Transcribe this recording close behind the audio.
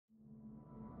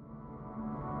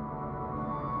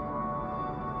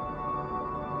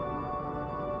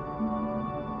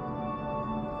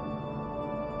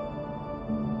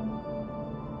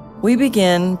We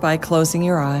begin by closing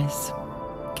your eyes,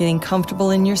 getting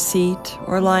comfortable in your seat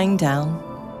or lying down,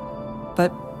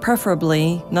 but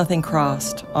preferably nothing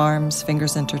crossed, arms,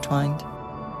 fingers intertwined.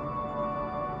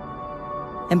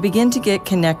 And begin to get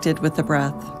connected with the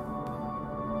breath,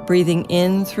 breathing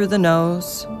in through the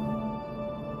nose,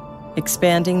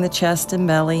 expanding the chest and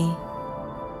belly,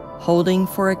 holding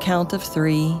for a count of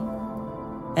 3,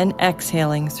 and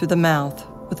exhaling through the mouth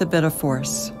with a bit of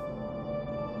force.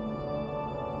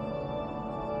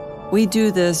 We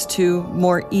do this to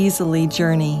more easily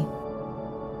journey,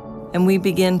 and we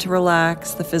begin to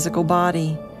relax the physical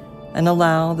body and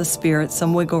allow the spirit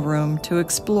some wiggle room to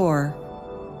explore.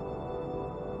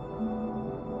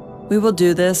 We will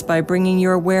do this by bringing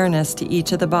your awareness to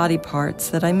each of the body parts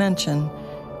that I mention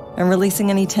and releasing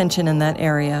any tension in that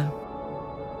area.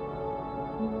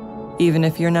 Even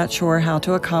if you're not sure how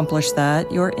to accomplish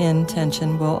that, your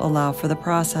intention will allow for the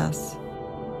process.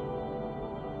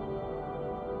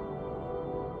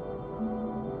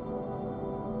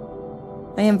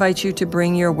 I invite you to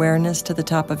bring your awareness to the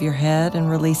top of your head and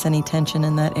release any tension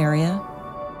in that area.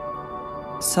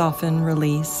 Soften,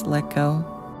 release, let go.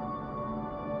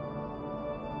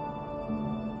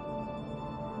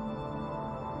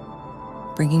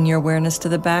 Bringing your awareness to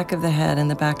the back of the head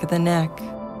and the back of the neck.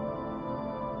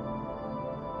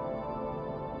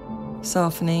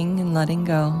 Softening and letting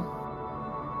go.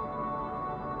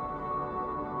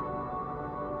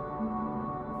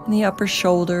 And the upper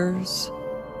shoulders,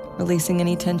 releasing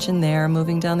any tension there,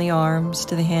 moving down the arms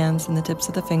to the hands and the tips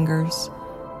of the fingers,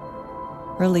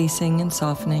 releasing and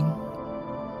softening.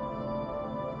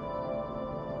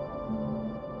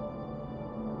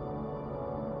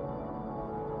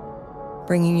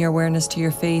 Bringing your awareness to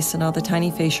your face and all the tiny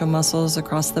facial muscles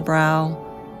across the brow,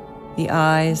 the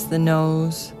eyes, the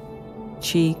nose,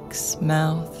 cheeks,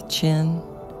 mouth, chin,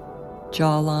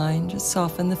 jawline. Just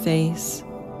soften the face.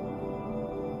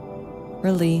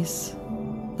 Release.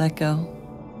 Let go.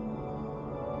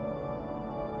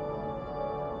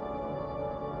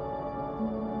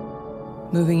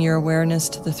 Moving your awareness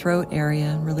to the throat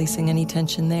area, releasing any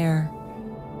tension there.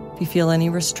 If you feel any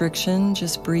restriction,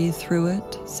 just breathe through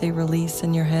it. Say release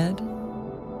in your head.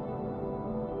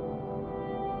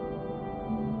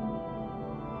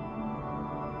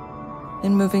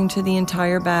 And moving to the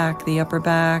entire back, the upper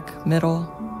back, middle,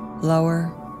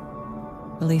 lower,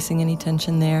 releasing any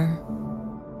tension there.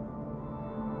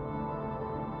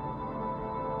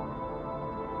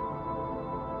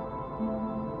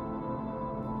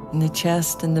 In the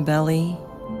chest and the belly,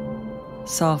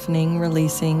 softening,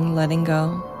 releasing, letting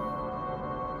go.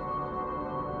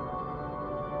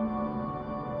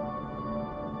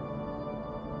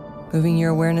 Moving your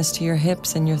awareness to your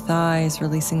hips and your thighs,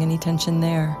 releasing any tension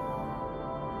there.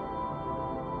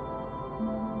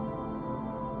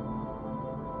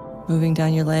 Moving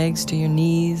down your legs to your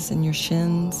knees and your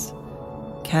shins,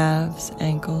 calves,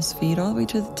 ankles, feet, all the way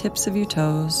to the tips of your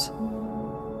toes.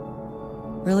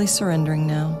 Really surrendering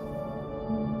now.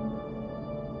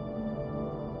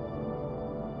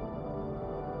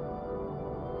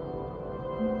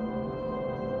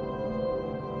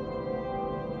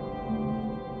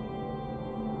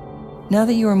 Now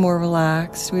that you are more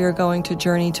relaxed, we are going to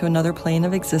journey to another plane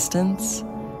of existence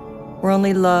where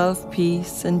only love,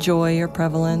 peace, and joy are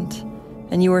prevalent,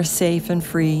 and you are safe and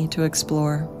free to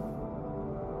explore.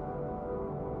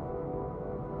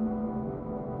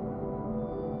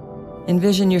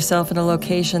 Envision yourself in a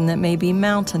location that may be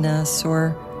mountainous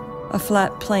or a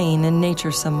flat plain in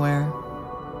nature somewhere.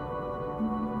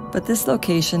 But this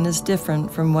location is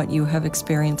different from what you have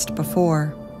experienced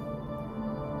before.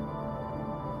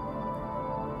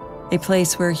 A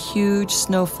place where huge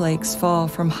snowflakes fall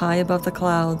from high above the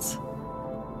clouds,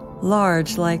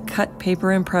 large like cut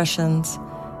paper impressions,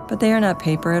 but they are not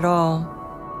paper at all,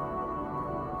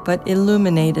 but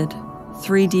illuminated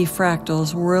 3D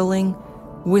fractals whirling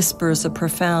whispers of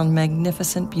profound,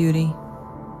 magnificent beauty.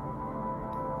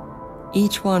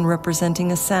 Each one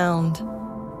representing a sound,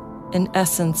 an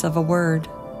essence of a word.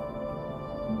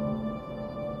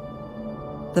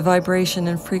 The vibration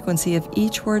and frequency of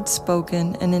each word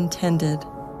spoken and intended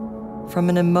from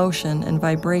an emotion and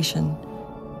vibration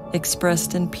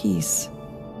expressed in peace,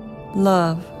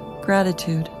 love,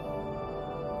 gratitude,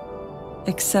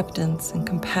 acceptance and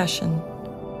compassion,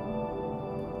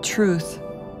 truth,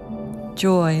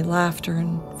 joy, laughter,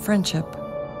 and friendship.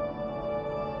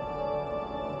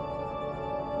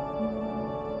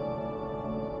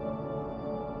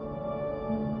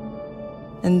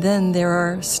 And then there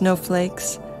are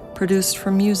snowflakes produced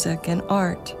from music and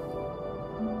art,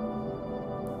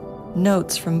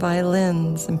 notes from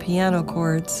violins and piano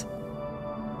chords,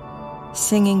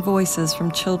 singing voices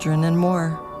from children, and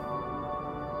more.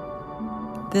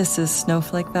 This is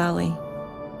Snowflake Valley,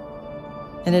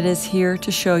 and it is here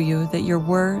to show you that your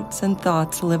words and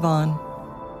thoughts live on,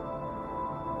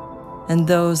 and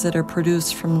those that are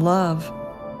produced from love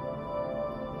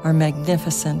are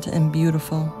magnificent and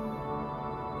beautiful,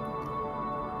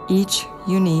 each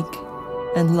unique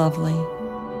and lovely,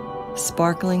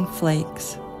 sparkling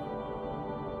flakes.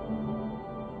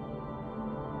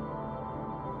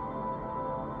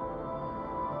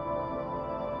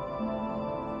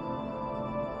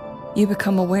 You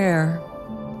become aware,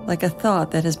 like a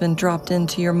thought that has been dropped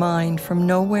into your mind from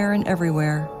nowhere and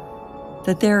everywhere,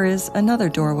 that there is another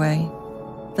doorway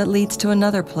that leads to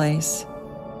another place,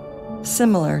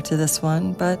 similar to this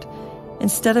one, but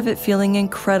instead of it feeling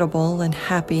incredible and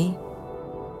happy,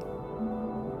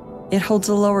 it holds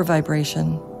a lower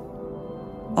vibration.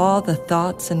 All the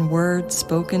thoughts and words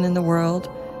spoken in the world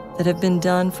that have been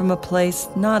done from a place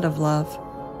not of love,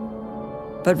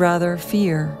 but rather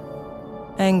fear,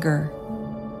 anger,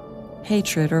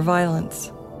 hatred, or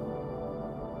violence.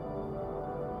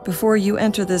 Before you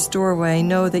enter this doorway,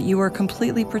 know that you are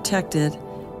completely protected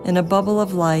in a bubble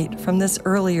of light from this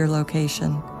earlier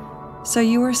location, so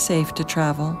you are safe to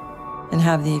travel and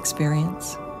have the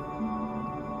experience.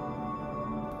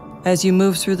 As you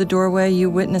move through the doorway,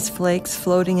 you witness flakes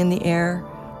floating in the air,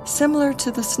 similar to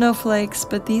the snowflakes,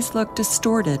 but these look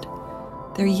distorted.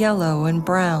 They're yellow and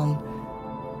brown,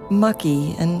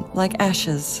 mucky and like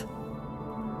ashes,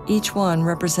 each one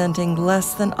representing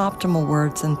less than optimal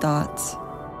words and thoughts.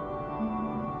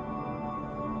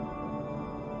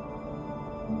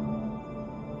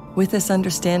 With this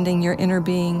understanding, your inner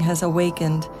being has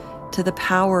awakened to the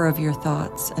power of your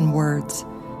thoughts and words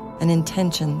and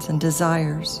intentions and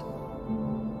desires.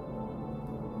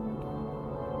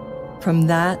 From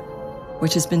that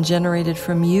which has been generated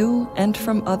from you and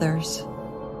from others.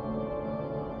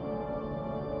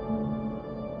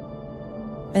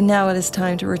 And now it is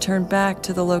time to return back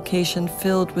to the location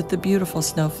filled with the beautiful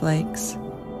snowflakes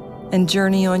and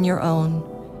journey on your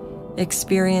own,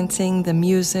 experiencing the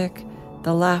music,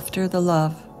 the laughter, the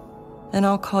love, and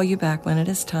I'll call you back when it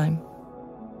is time.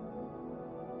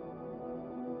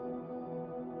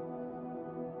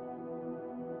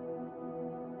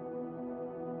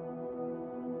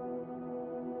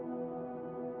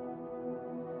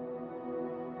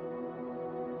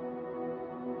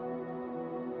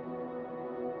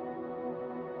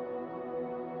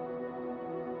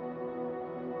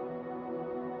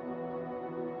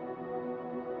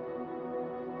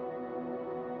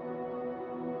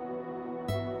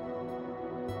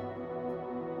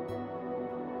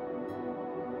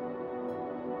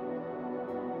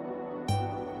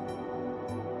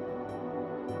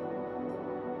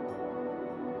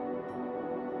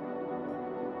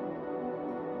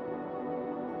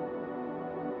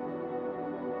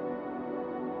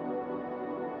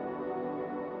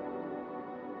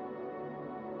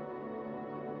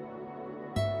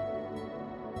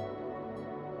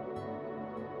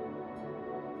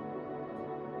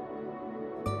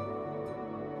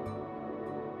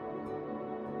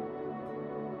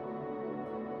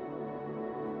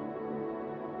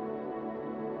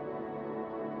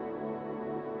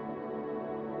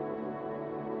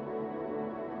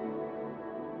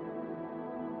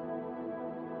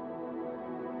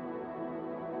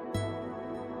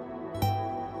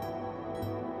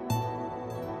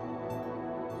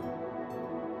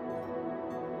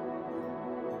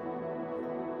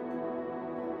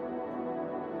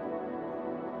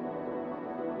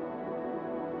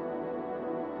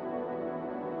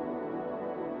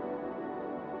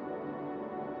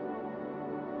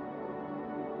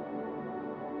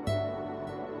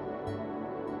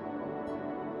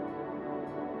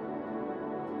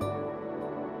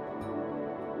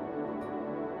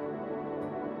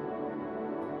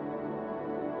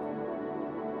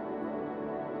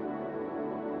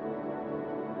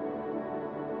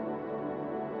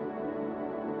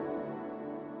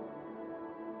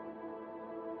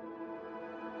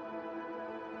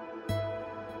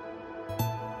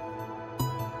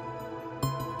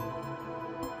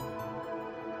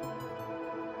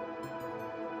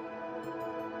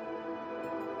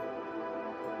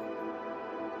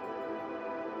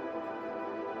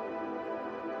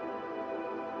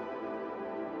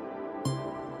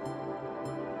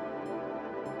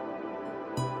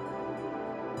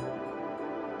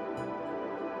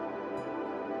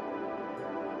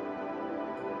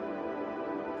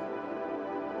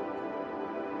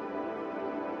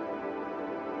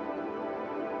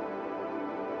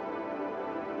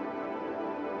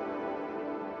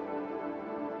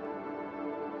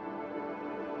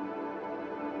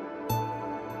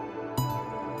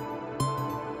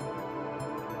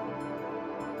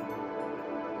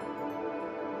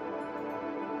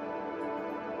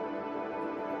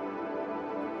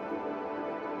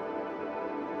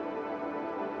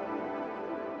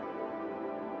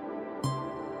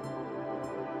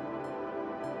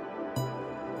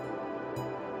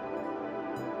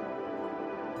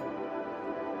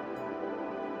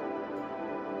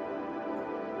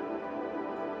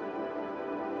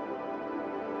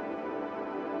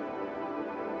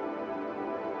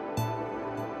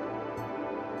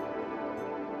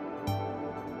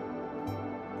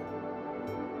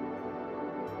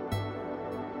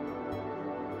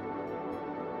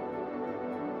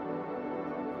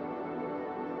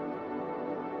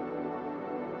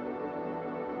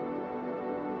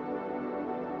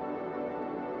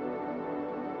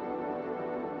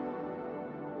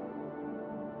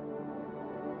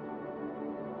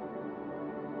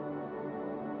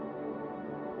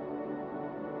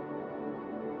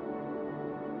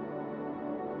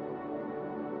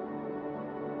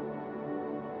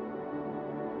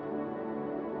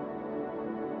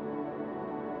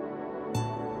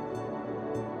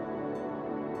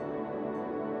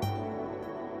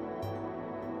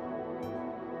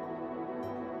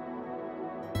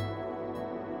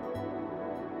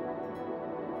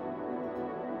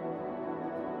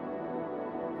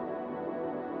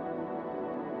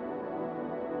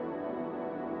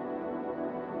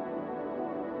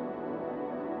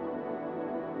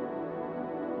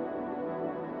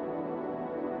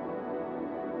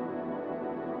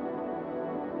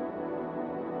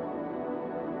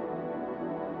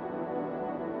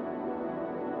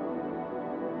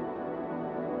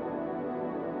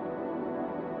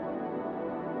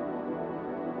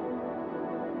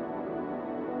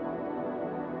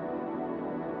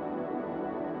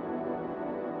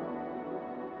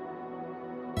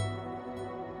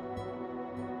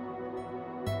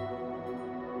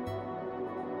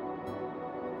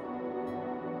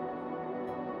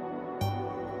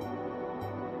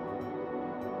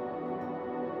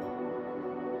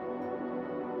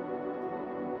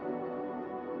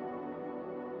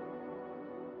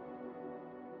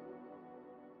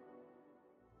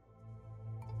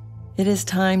 It is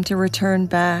time to return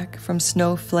back from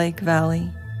Snowflake Valley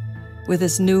with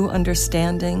this new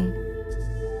understanding,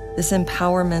 this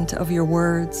empowerment of your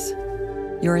words,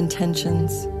 your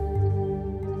intentions,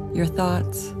 your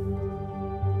thoughts.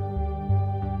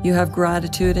 You have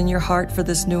gratitude in your heart for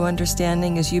this new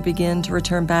understanding as you begin to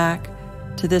return back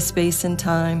to this space and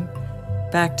time,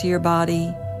 back to your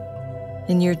body,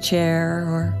 in your chair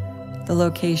or the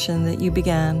location that you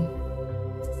began.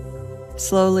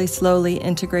 Slowly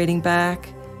integrating back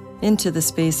into the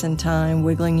space and time,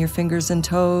 wiggling your fingers and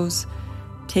toes,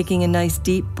 taking a nice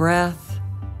deep breath,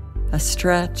 a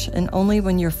stretch, and only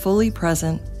when you're fully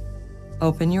present,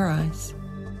 open your eyes.